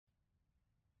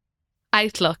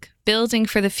Outlook, Building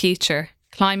for the Future,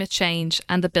 Climate Change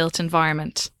and the Built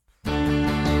Environment.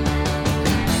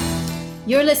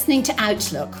 You're listening to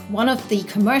Outlook, one of the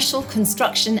commercial,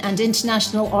 construction and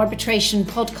international arbitration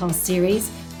podcast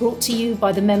series brought to you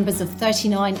by the members of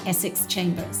 39 Essex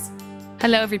Chambers.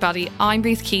 Hello everybody, I'm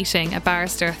Ruth Keating, a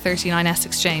barrister at 39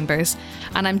 Essex Chambers,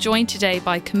 and I'm joined today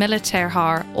by Camilla,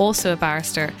 also a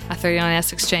barrister at 39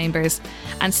 Essex Chambers,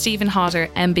 and Stephen Hodder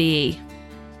MBE.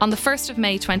 On the 1st of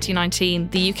May 2019,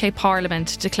 the UK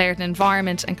Parliament declared an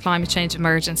environment and climate change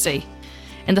emergency.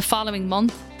 In the following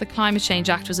month, the Climate Change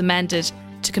Act was amended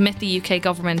to commit the UK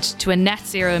government to a net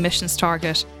zero emissions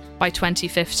target by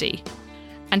 2050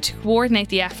 and to coordinate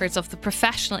the efforts of the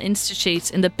professional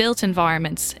institutes in the built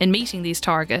environments in meeting these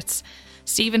targets.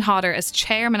 Stephen Hodder, as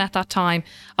chairman at that time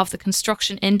of the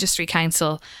Construction Industry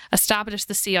Council, established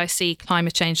the CIC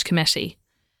Climate Change Committee.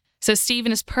 So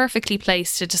Stephen is perfectly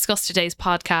placed to discuss today's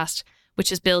podcast,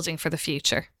 which is Building for the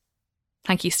Future.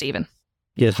 Thank you, Stephen.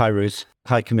 Yes, hi Ruth.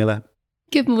 Hi Camilla.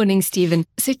 Good morning, Stephen.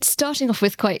 So starting off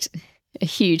with quite a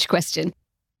huge question.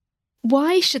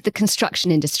 Why should the construction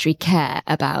industry care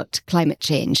about climate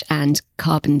change and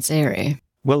carbon zero?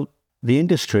 Well, the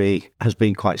industry has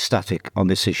been quite static on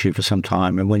this issue for some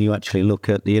time. And when you actually look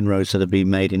at the inroads that have been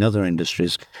made in other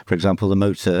industries, for example, the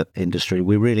motor industry,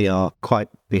 we really are quite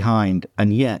behind.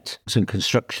 And yet, in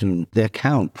construction, they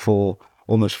account for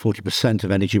almost 40%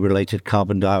 of energy-related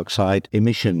carbon dioxide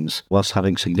emissions, whilst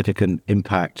having significant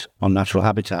impact on natural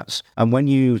habitats. And when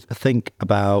you think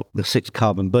about the sixth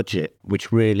carbon budget,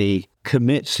 which really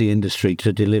commits the industry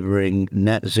to delivering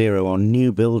net zero on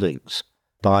new buildings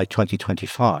by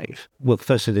 2025, well,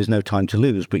 firstly, there's no time to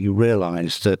lose, but you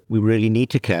realise that we really need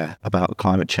to care about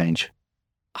climate change.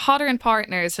 Hodder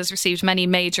Partners has received many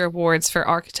major awards for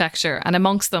architecture, and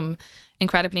amongst them,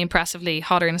 incredibly impressively,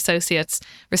 Hodder Associates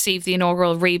received the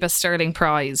inaugural RIBA Stirling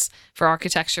Prize for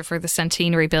architecture for the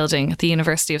Centenary Building at the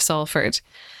University of Salford.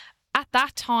 At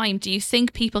that time, do you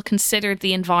think people considered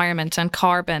the environment and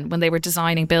carbon when they were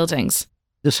designing buildings?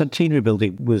 The Centenary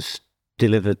Building was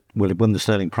delivered, well, it won the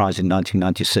Stirling Prize in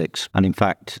 1996. And in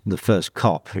fact, the first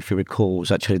COP, if you recall,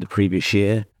 was actually the previous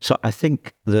year. So I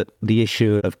think that the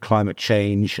issue of climate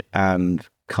change and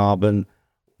carbon,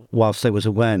 whilst there was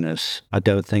awareness, I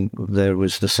don't think there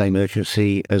was the same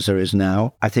urgency as there is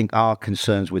now. I think our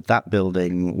concerns with that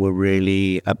building were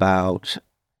really about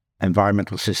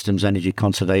environmental systems, energy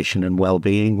conservation and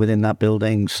well-being within that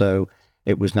building. So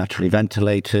it was naturally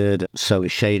ventilated, so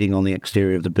is shading on the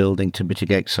exterior of the building to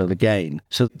mitigate solar gain.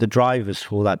 So the drivers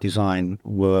for that design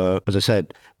were, as I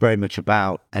said, very much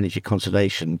about energy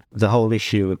conservation. The whole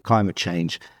issue of climate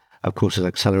change, of course, has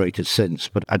accelerated since,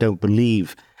 but I don't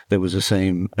believe there was the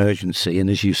same urgency. And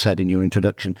as you said in your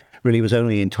introduction, really it was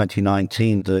only in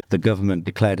 2019 that the government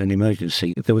declared an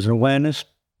emergency. There was an awareness,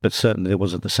 but certainly there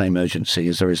wasn't the same urgency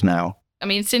as there is now. I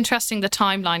mean, it's interesting the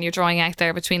timeline you're drawing out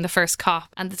there between the first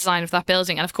COP and the design of that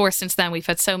building. And of course, since then, we've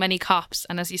had so many COPs.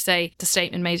 And as you say, the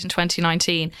statement made in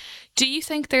 2019. Do you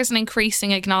think there's an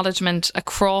increasing acknowledgement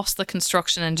across the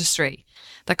construction industry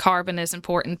that carbon is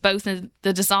important, both in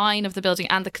the design of the building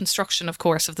and the construction, of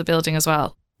course, of the building as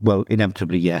well? Well,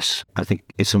 inevitably, yes. I think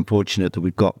it's unfortunate that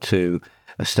we've got to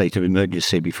a state of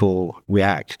emergency before we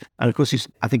act. And of course,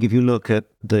 I think if you look at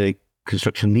the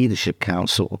Construction Leadership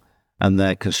Council and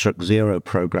their Construct Zero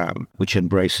programme, which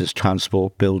embraces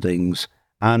transport, buildings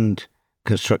and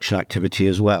construction activity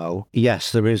as well,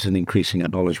 yes, there is an increasing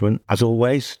acknowledgement. As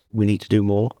always, we need to do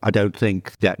more. I don't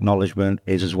think the acknowledgement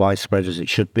is as widespread as it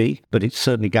should be, but it's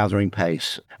certainly gathering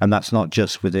pace. And that's not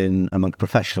just among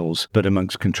professionals, but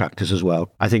amongst contractors as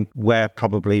well. I think where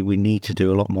probably we need to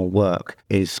do a lot more work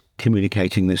is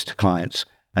communicating this to clients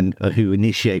and who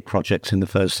initiate projects in the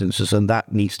first instance, and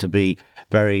that needs to be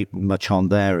very much on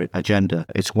their agenda.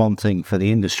 It's one thing for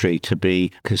the industry to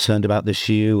be concerned about this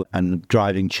issue and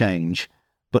driving change,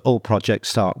 but all projects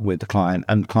start with the client,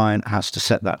 and the client has to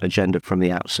set that agenda from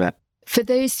the outset. For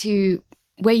those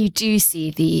where you do see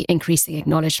the increasing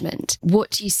acknowledgement,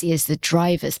 what do you see as the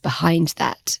drivers behind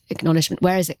that acknowledgement?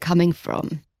 Where is it coming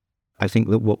from? I think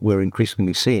that what we're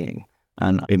increasingly seeing,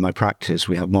 and in my practice,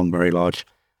 we have one very large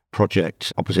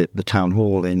project opposite the town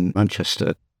hall in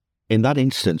Manchester. In that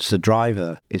instance, the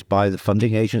driver is by the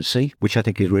funding agency, which I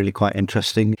think is really quite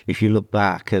interesting. If you look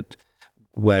back at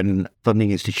when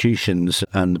funding institutions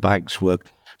and the banks were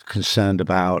concerned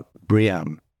about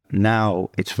BREEAM, now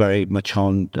it's very much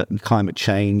on climate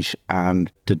change, and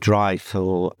the drive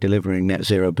for delivering net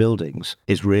zero buildings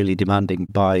is really demanding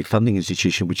by funding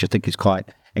institutions, which I think is quite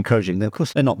encouraging. Of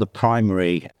course, they're not the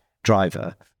primary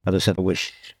driver. As I said,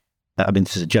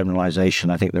 this is a generalization.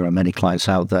 I think there are many clients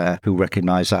out there who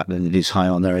recognize that and it is high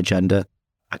on their agenda.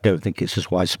 I don't think it's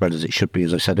as widespread as it should be,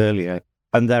 as I said earlier.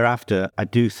 And thereafter, I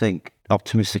do think,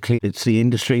 optimistically, it's the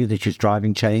industry that is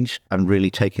driving change and really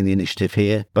taking the initiative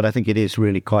here. But I think it is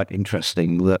really quite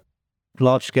interesting that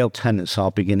large-scale tenants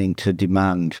are beginning to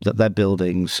demand that their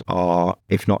buildings are,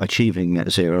 if not achieving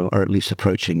net zero, or at least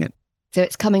approaching it. So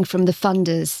it's coming from the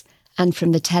funders and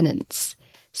from the tenants.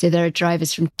 So there are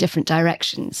drivers from different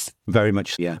directions. Very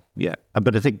much, yeah.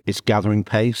 But I think it's gathering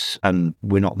pace, and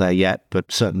we're not there yet,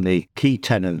 but certainly key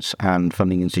tenants and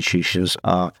funding institutions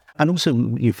are. And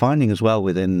also you're finding as well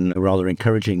within, rather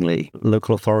encouragingly,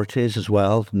 local authorities as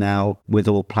well. Now, with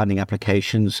all planning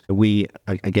applications, we,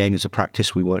 again, as a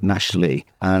practice, we work nationally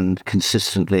and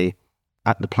consistently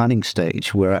at the planning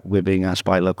stage, we're being asked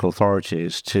by local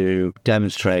authorities to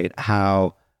demonstrate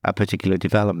how a particular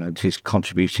development is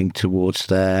contributing towards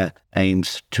their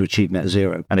aims to achieve net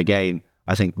zero. And again,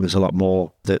 I think there's a lot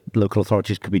more that local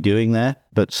authorities could be doing there,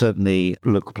 but certainly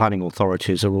local planning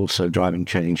authorities are also driving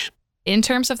change. In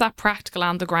terms of that practical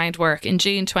and the groundwork, in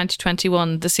June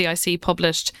 2021, the CIC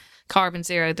published Carbon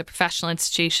Zero, the Professional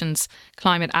Institutions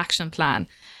Climate Action Plan.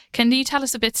 Can you tell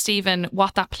us a bit, Stephen,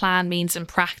 what that plan means in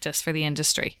practice for the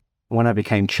industry? When I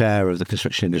became chair of the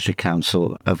Construction Industry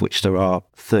Council, of which there are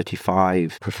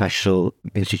 35 professional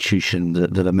institutions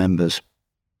that are members,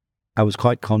 I was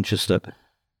quite conscious that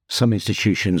some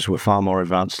institutions were far more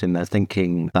advanced in their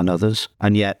thinking than others.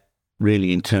 And yet,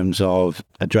 really, in terms of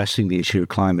addressing the issue of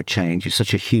climate change, it's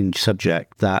such a huge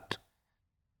subject that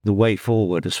the way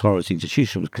forward, as far as the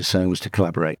institution was concerned, was to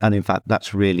collaborate. And in fact,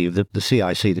 that's really the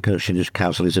CIC, the Construction Industry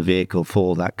Council, is a vehicle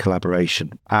for that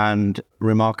collaboration. And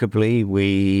remarkably,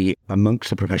 we,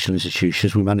 amongst the professional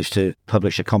institutions, we managed to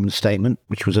publish a common statement,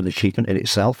 which was an achievement in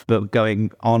itself. But going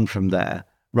on from there,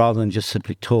 rather than just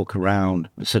simply talk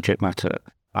around the subject matter,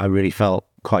 I really felt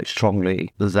quite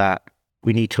strongly that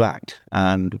we need to act,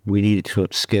 and we needed to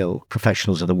upskill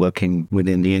professionals that are working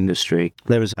within the industry.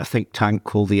 There was a think tank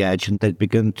called The Edge, and they'd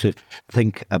begun to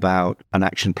think about an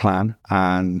action plan.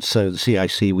 And so the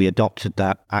CIC, we adopted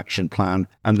that action plan.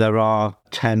 And there are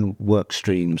 10 work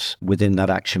streams within that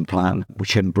action plan,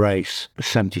 which embrace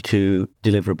 72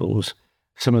 deliverables.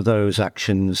 Some of those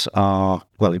actions are,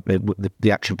 well,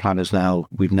 the action plan is now,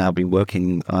 we've now been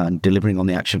working and delivering on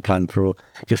the action plan for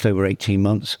just over 18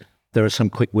 months. There are some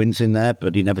quick wins in there,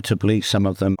 but inevitably some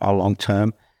of them are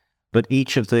long-term. But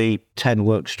each of the 10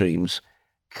 work streams,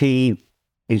 key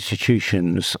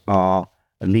institutions are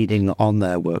leading on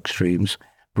their work streams,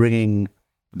 bringing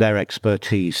their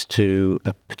expertise to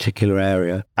a particular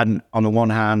area. And on the one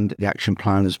hand, the action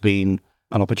plan has been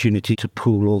an opportunity to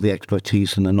pool all the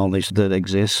expertise and the knowledge that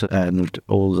exists and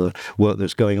all the work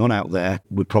that's going on out there.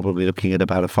 We're probably looking at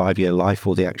about a 5-year life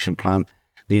for the action plan.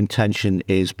 The intention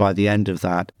is, by the end of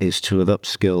that, is to have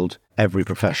upskilled every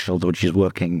professional which is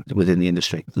working within the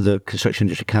industry. The Construction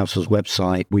Industry Council's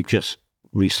website, we've just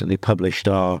recently published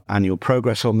our annual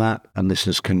progress on that, and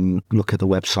listeners can look at the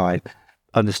website,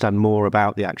 understand more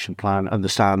about the action plan,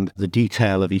 understand the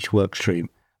detail of each work stream,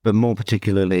 but more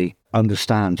particularly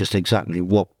understand just exactly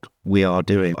what we are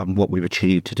doing and what we've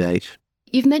achieved to date.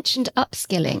 You've mentioned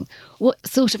upskilling. What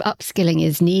sort of upskilling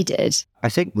is needed? I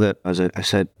think that, as I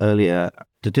said earlier,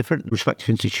 the different respective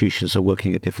institutions are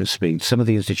working at different speeds. Some of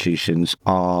the institutions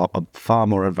are far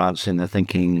more advanced in their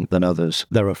thinking than others.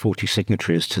 There are 40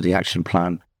 signatories to the action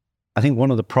plan. I think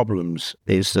one of the problems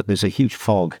is that there's a huge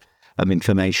fog of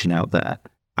information out there.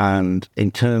 And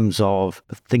in terms of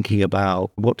thinking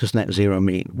about what does net zero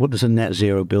mean? What does a net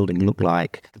zero building look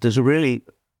like? There's a really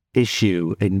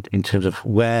issue in terms of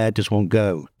where does one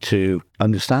go to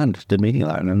understand the meaning of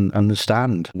that and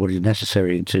understand what is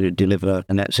necessary to deliver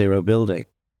a net zero building.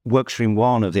 Workstream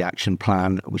 1 of the action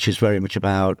plan, which is very much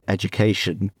about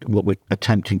education, what we're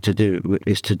attempting to do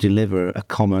is to deliver a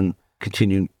common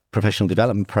continuing professional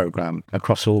development program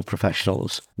across all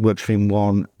professionals. Workstream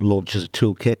 1 launches a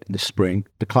toolkit this spring.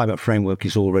 The climate framework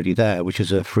is already there, which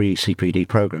is a free CPD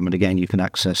program. And again, you can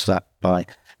access that by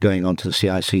going onto the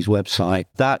CIC's website.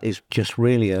 That is just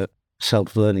really a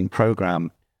self-learning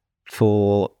program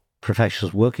for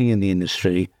professionals working in the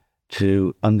industry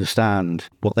to understand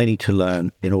what they need to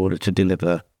learn in order to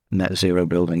deliver net zero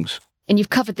buildings. And you've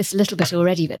covered this a little bit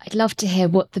already, but I'd love to hear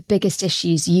what the biggest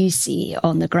issues you see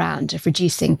on the ground of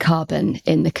reducing carbon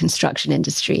in the construction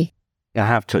industry. I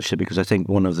have touched it because I think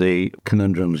one of the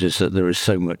conundrums is that there is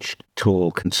so much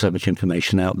talk and so much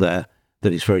information out there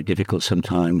that it's very difficult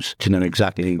sometimes to know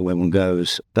exactly where one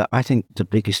goes. But I think the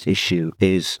biggest issue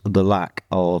is the lack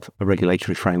of a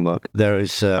regulatory framework. There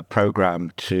is a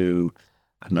program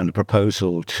and a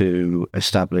proposal to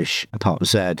establish a Part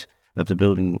Z of the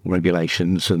building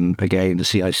regulations. And again, the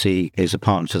CIC is a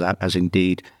partner to that, as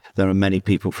indeed there are many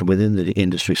people from within the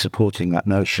industry supporting that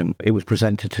notion. It was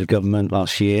presented to government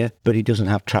last year, but it doesn't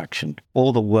have traction.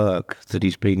 All the work that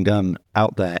is being done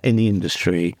out there in the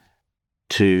industry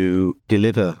to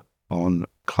deliver on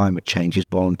climate change is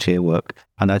volunteer work.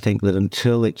 And I think that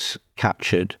until it's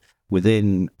captured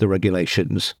within the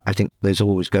regulations, I think there's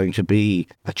always going to be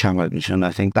a challenge. And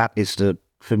I think that is,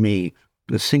 for me,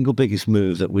 the single biggest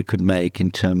move that we could make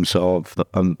in terms of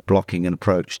blocking an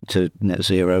approach to net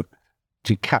zero,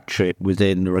 to capture it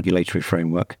within the regulatory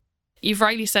framework. You've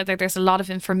rightly said that there's a lot of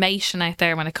information out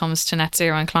there when it comes to net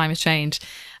zero and climate change,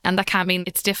 and that can mean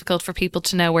it's difficult for people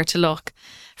to know where to look.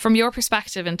 From your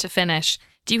perspective, and to finish,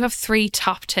 do you have 3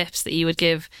 top tips that you would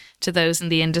give to those in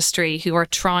the industry who are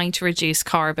trying to reduce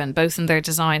carbon, both in their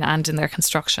design and in their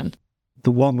construction?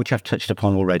 The one which I've touched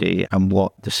upon already, and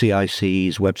what the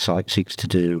CIC's website seeks to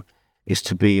do, is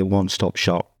to be a one-stop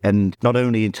shop. And not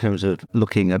only in terms of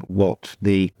looking at what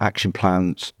the action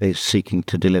plan is seeking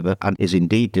to deliver and is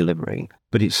indeed delivering,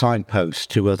 but it signposts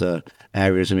to other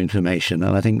areas of information.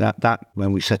 And I think that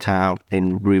when we set out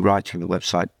in rewriting the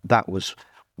website, that was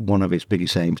one of its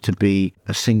biggest aims, to be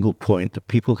a single point that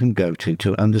people can go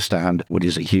to understand what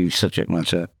is a huge subject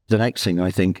matter. The next thing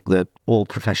I think that all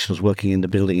professionals working in the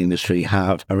building industry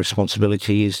have a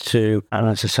responsibility is to, and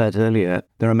as I said earlier,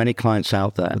 there are many clients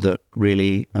out there that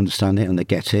really understand it and they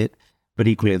get it, but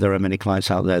equally there are many clients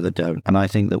out there that don't. And I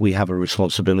think that we have a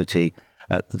responsibility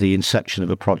at the inception of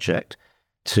a project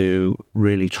to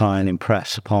really try and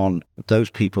impress upon those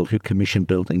people who commission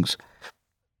buildings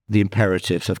the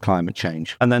imperatives of climate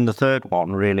change. And then the third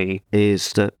one really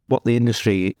is that what the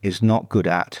industry is not good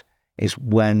at is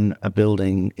when a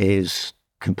building is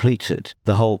completed,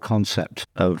 the whole concept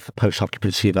of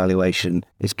post-occupancy evaluation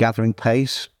is gathering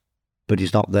pace, but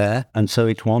is not there. And so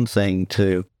it's one thing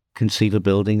to conceive a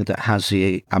building that has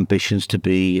the ambitions to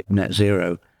be net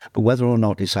zero, but whether or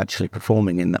not it's actually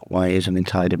performing in that way is an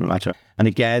entirely different matter. And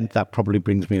again, that probably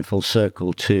brings me in full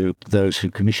circle to those who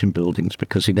commission buildings,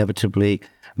 because inevitably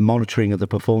monitoring of the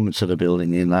performance of the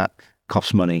building in that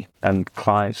costs money, and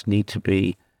clients need to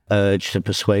be urged and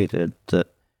persuaded that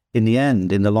in the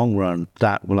end, in the long run,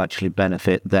 that will actually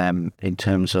benefit them in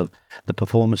terms of the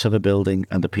performance of a building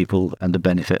and the people and the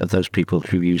benefit of those people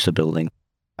who use the building.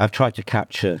 I've tried to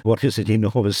capture what is an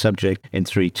enormous subject in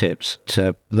 3 tips.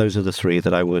 So those are the 3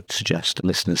 that I would suggest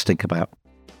listeners think about.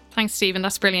 Thanks, Stephen.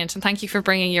 That's brilliant. And thank you for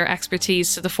bringing your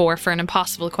expertise to the fore for an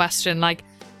impossible question like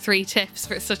 3 tips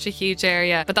for such a huge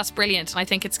area. But that's brilliant. And I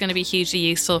think it's going to be hugely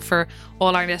useful for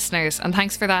all our listeners. And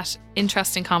thanks for that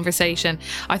interesting conversation.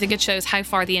 I think it shows how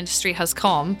far the industry has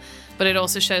come, but it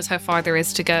also shows how far there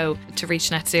is to go to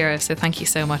reach net zero. So thank you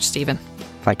so much, Stephen.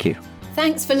 Thank you.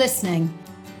 Thanks for listening.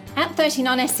 At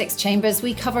 39 Essex Chambers,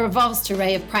 we cover a vast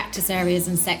array of practice areas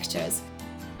and sectors.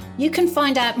 You can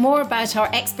find out more about our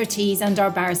expertise and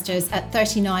our barristers at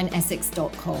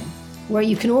 39essex.com, where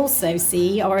you can also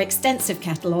see our extensive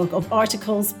catalogue of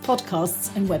articles,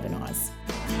 podcasts and webinars.